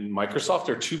Walmart and Microsoft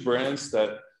are two brands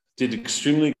that did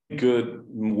extremely good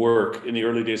work in the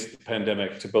early days of the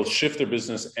pandemic to both shift their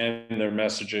business and their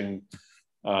messaging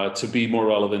to be more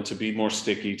relevant, to be more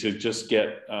sticky, to just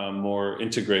get more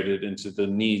integrated into the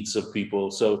needs of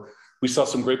people. So we saw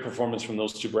some great performance from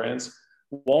those two brands.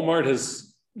 Walmart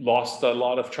has lost a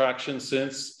lot of traction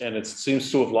since, and it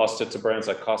seems to have lost it to brands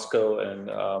like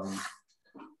Costco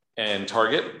and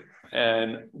Target,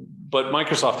 but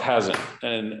Microsoft hasn't.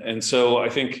 And so I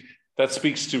think that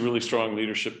speaks to really strong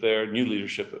leadership there, new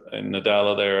leadership, and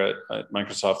Nadella there at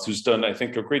Microsoft, who's done, I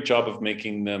think, a great job of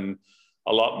making them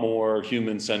a lot more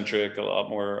human-centric, a lot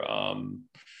more,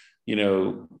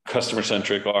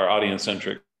 customer-centric or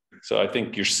audience-centric. So I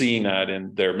think you're seeing that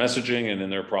in their messaging and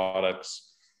in their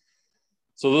products.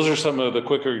 So those are some of the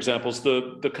quicker examples.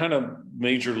 The kind of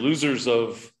major losers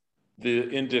of the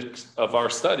index of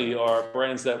our study are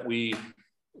brands that we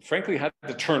frankly had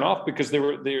to turn off because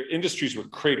their industries were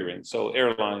cratering. So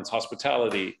airlines,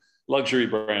 hospitality, luxury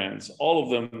brands, all of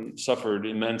them suffered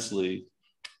immensely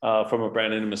from a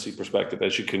brand intimacy perspective,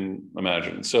 as you can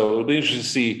imagine. So it'll be interesting to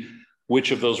see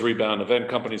which of those rebound. Event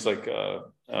companies like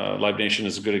Live Nation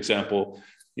is a good example.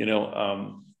 You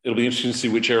know, it'll be interesting to see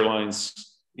which airlines,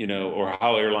 you know, or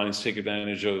how airlines take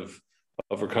advantage of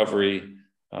recovery.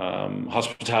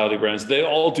 hospitality brands. They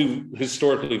all do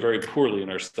historically very poorly in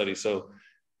our study. So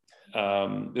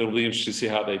it'll be interesting to see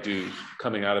how they do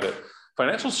coming out of it.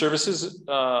 Financial services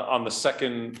on the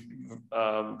second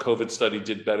COVID study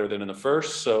did better than in the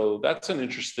first. So that's an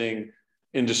interesting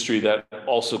industry that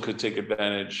also could take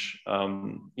advantage,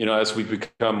 as we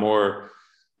become more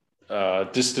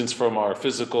distance from our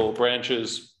physical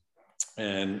branches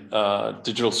and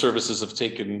digital services have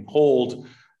taken hold.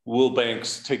 Will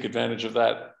banks take advantage of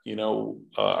that?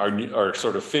 Our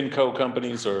sort of FinCo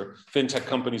companies or fintech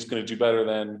companies going to do better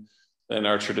than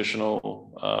our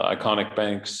traditional iconic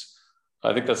banks?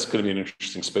 I think that's going to be an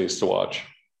interesting space to watch.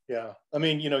 Yeah. I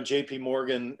mean, JP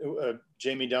Morgan,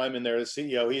 Jamie Dimon there, the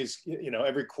CEO, he's,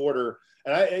 every quarter,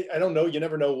 and I don't know, you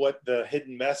never know what the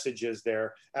hidden message is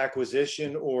there,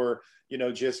 acquisition or,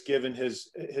 just given his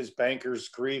bankers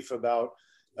grief about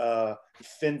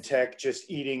fintech just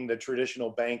eating the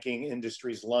traditional banking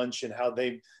industry's lunch and how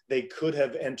they could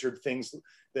have entered things,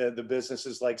 the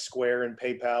businesses like Square and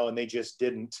PayPal, and they just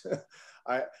didn't.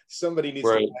 Somebody needs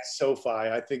to buy SoFi.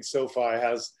 I think SoFi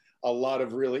has a lot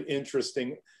of really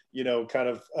interesting, kind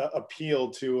of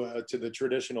appeal to the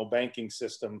traditional banking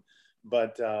system.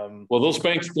 But those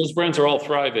brands are all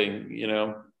thriving.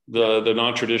 The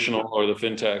non-traditional or the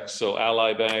fintechs. So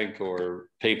Ally Bank or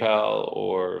PayPal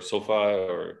or SoFi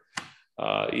or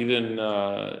even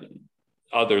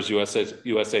others.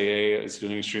 USAA is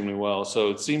doing extremely well.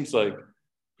 So it seems like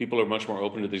people are much more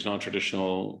open to these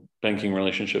non-traditional banking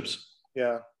relationships.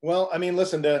 Yeah. Well, I mean,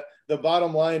 listen, the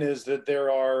bottom line is that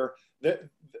there are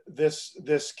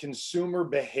this consumer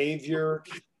behavior,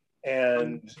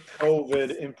 and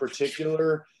COVID in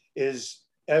particular is,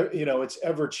 it's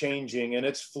ever changing and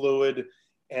it's fluid,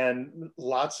 and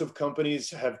lots of companies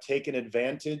have taken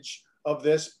advantage of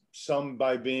this, some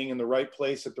by being in the right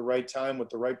place at the right time with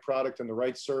the right product and the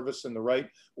right service and the right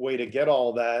way to get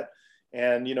all that.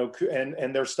 And,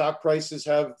 and their stock prices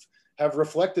have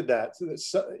reflected that.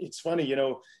 It's funny,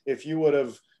 if you would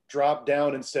have dropped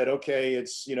down and said, okay,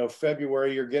 it's,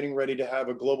 February, you're getting ready to have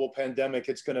a global pandemic.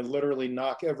 It's going to literally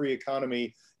knock every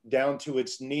economy down to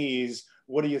its knees.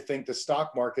 What do you think the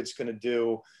stock market's going to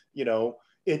do?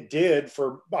 It did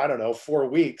for, I don't know, 4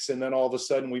 weeks. And then all of a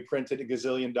sudden we printed $1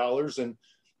 gazillion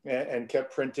and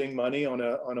kept printing money on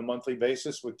a monthly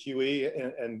basis with QE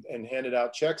and handed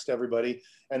out checks to everybody.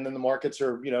 And then the markets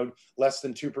are, less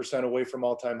than 2% away from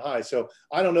all-time high. So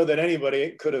I don't know that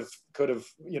anybody could have,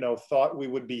 thought we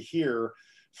would be here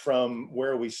from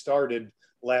where we started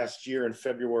last year in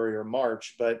February or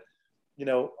March. But,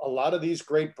 a lot of these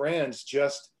great brands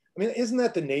isn't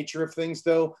that the nature of things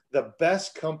though? The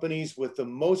best companies with the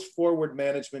most forward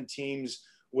management teams,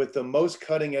 with the most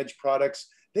cutting edge products,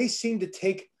 they seem to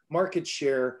take market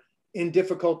share in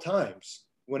difficult times.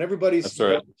 When everybody's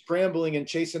scrambling and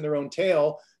chasing their own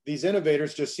tail, these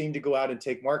innovators just seem to go out and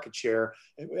take market share.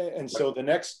 And so the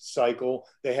next cycle,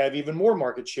 they have even more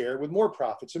market share with more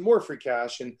profits and more free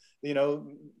cash and,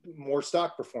 more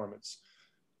stock performance.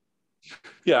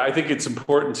 Yeah, I think it's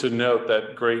important to note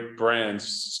that great brands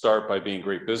start by being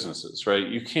great businesses, right?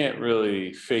 You can't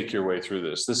really fake your way through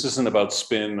this. This isn't about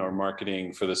spin or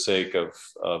marketing for the sake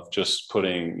of just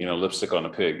putting, lipstick on a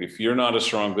pig. If you're not a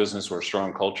strong business or a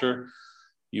strong culture,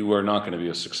 you are not going to be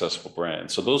a successful brand.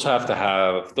 So those have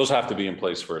to be in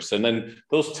place first. And then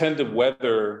those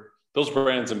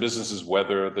brands and businesses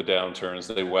weather the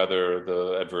downturns, they weather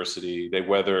the adversity, they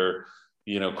weather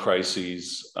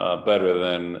crises better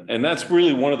than, and that's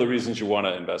really one of the reasons you want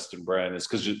to invest in brand, is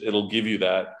because it'll give you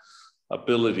that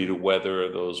ability to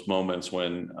weather those moments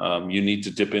when you need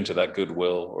to dip into that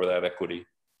goodwill or that equity.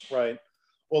 Right.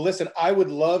 Well, listen, I would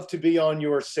love to be on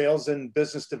your sales and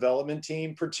business development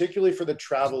team, particularly for the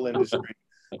travel industry.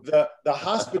 The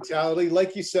hospitality,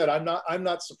 like you said, I'm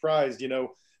not surprised,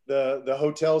 the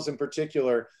hotels in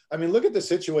particular. I mean, look at the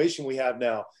situation we have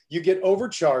now. You get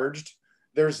overcharged.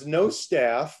 There's no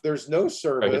staff. There's no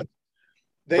service.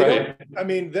 Right.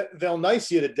 They'll nice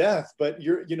you to death, but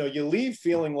you leave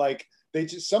feeling like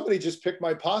somebody just picked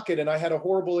my pocket and I had a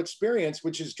horrible experience,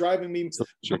 which is driving me to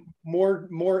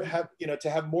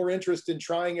have more interest in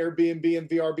trying Airbnb and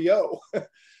VRBO.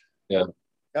 Yeah.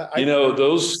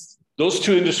 Those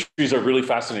two industries are really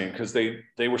fascinating because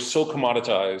they were so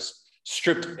commoditized,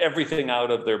 stripped everything out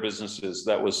of their businesses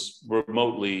that was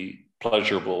remotely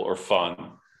pleasurable or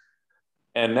fun.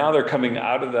 And now they're coming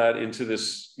out of that into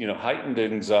this, heightened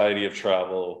anxiety of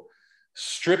travel,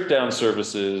 stripped down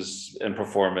services and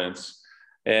performance.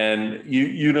 And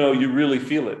you really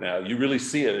feel it now. You really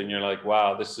see it. And you're like,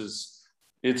 wow,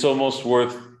 it's almost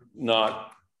worth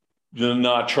not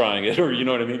trying it, or, you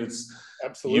know what I mean?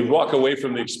 Absolutely. You walk away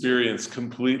from the experience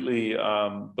completely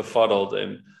befuddled.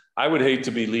 And I would hate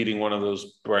to be leading one of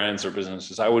those brands or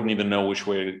businesses. I wouldn't even know which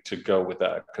way to go with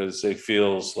that, because it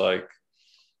feels like,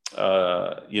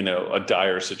 a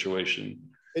dire situation.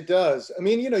 It does. I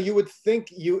mean, you would think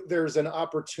there's an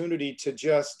opportunity to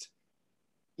just,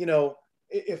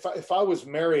 if I was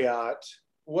Marriott,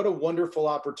 what a wonderful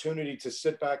opportunity to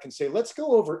sit back and say, let's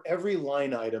go over every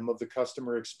line item of the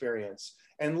customer experience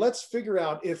and let's figure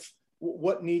out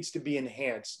what needs to be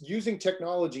enhanced using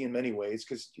technology in many ways,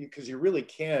 because you really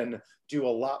can do a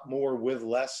lot more with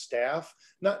less staff.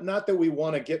 Not that we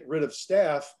want to get rid of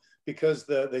staff, because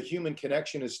the human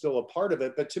connection is still a part of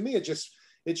it. But to me, it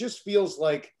just feels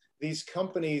like these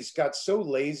companies got so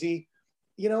lazy.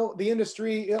 The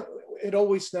industry, it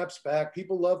always snaps back.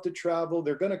 People love to travel.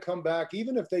 They're going to come back,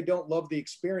 even if they don't love the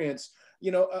experience.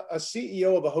 A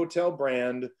CEO of a hotel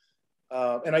brand,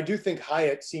 and I do think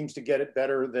Hyatt seems to get it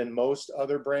better than most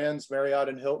other brands, Marriott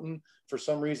and Hilton. For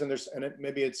some reason, I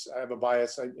have a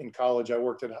bias. In college, I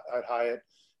worked at Hyatt,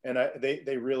 and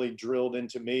they really drilled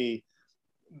into me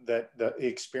that the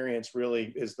experience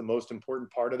really is the most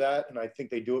important part of that. And I think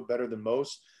they do it better than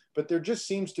most. But there just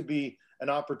seems to be an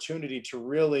opportunity to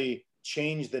really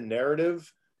change the narrative,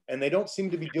 and they don't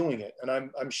seem to be doing it. And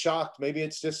I'm shocked. Maybe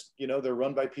it's just, they're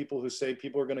run by people who say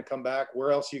people are going to come back.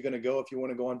 Where else are you going to go if you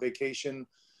want to go on vacation?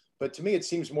 But to me, it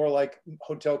seems more like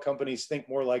hotel companies think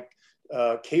more like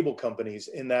cable companies,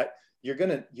 in that you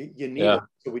need it,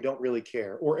 so we don't really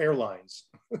care, or airlines.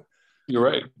 You're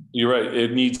right.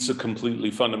 It needs a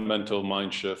completely fundamental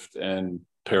mind shift and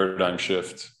paradigm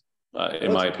shift,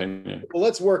 in my opinion. Well,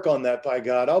 let's work on that, by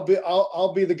God.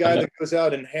 I'll be the guy that goes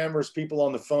out and hammers people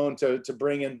on the phone to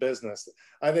bring in business.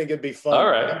 I think it'd be fun. All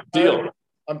right, deal.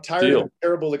 I'm tired of the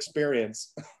terrible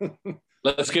experience.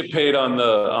 Let's get paid on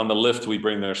the lift we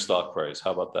bring their stock price.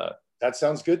 How about that? That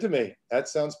sounds good to me. That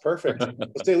sounds perfect.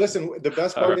 Let's say, listen, the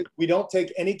best part is we don't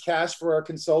take any cash for our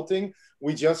consulting.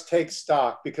 We just take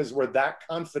stock, because we're that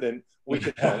confident we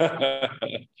can help.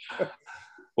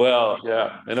 Well,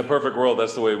 yeah, in a perfect world,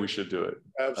 that's the way we should do it.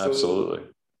 Absolutely.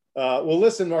 Well,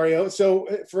 listen, Mario. So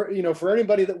for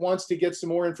anybody that wants to get some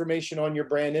more information on your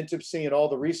brand intimacy and all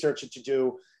the research that you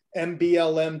do,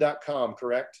 mblm.com,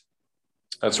 correct?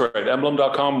 That's right.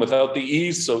 Emblem.com without the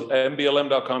E's. So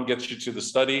mblm.com gets you to the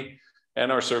study and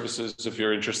our services if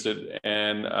you're interested.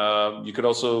 And you could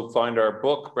also find our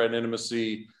book, Brand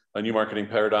Intimacy, A New Marketing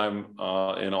Paradigm,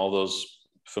 in all those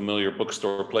familiar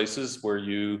bookstore places where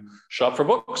you shop for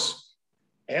books.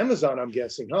 Amazon, I'm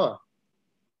guessing, huh?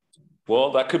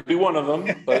 Well, that could be one of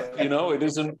them, but it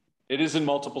is in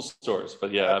multiple stores.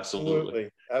 But yeah, absolutely.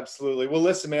 Well,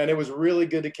 listen, man, it was really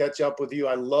good to catch up with you.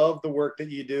 I love the work that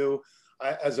you do.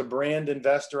 As a brand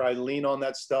investor, I lean on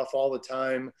that stuff all the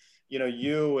time.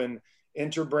 You and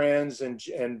Interbrands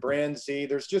and Brand Z,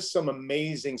 there's just some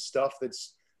amazing stuff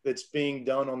that's being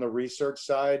done on the research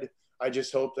side. I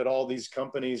just hope that all these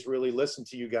companies really listen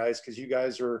to you guys, because you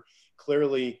guys are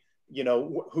clearly,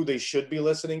 who they should be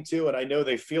listening to. And I know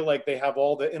they feel like they have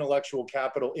all the intellectual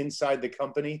capital inside the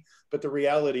company, but the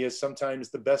reality is sometimes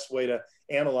the best way to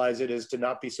analyze it is to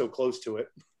not be so close to it.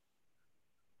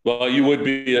 Well, you would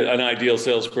be an ideal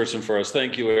salesperson for us.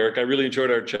 Thank you, Eric. I really enjoyed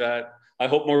our chat. I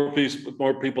hope more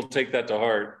people take that to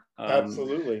heart.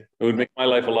 Absolutely. It would make my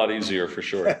life a lot easier, for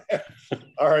sure.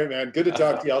 All right, man. Good to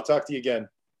talk to you. I'll talk to you again.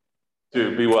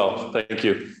 Dude, be well. Thank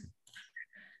you.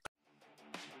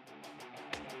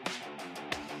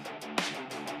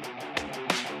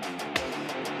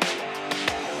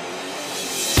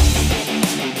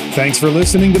 Thanks for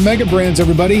listening to Mega Brands,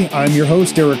 everybody. I'm your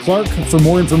host, Eric Clark. For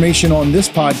more information on this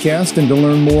podcast and to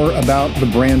learn more about the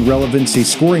brand relevancy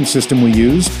scoring system we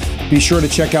use, be sure to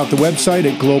check out the website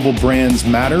at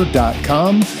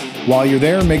globalbrandsmatter.com. While you're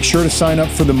there, make sure to sign up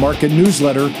for the market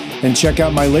newsletter and check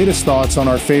out my latest thoughts on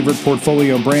our favorite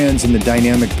portfolio brands in the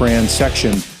Dynamic Brands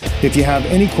section. If you have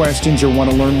any questions or want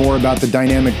to learn more about the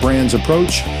Dynamic Brands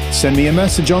approach, send me a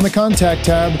message on the contact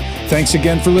tab. Thanks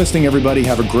again for listening, everybody.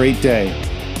 Have a great day.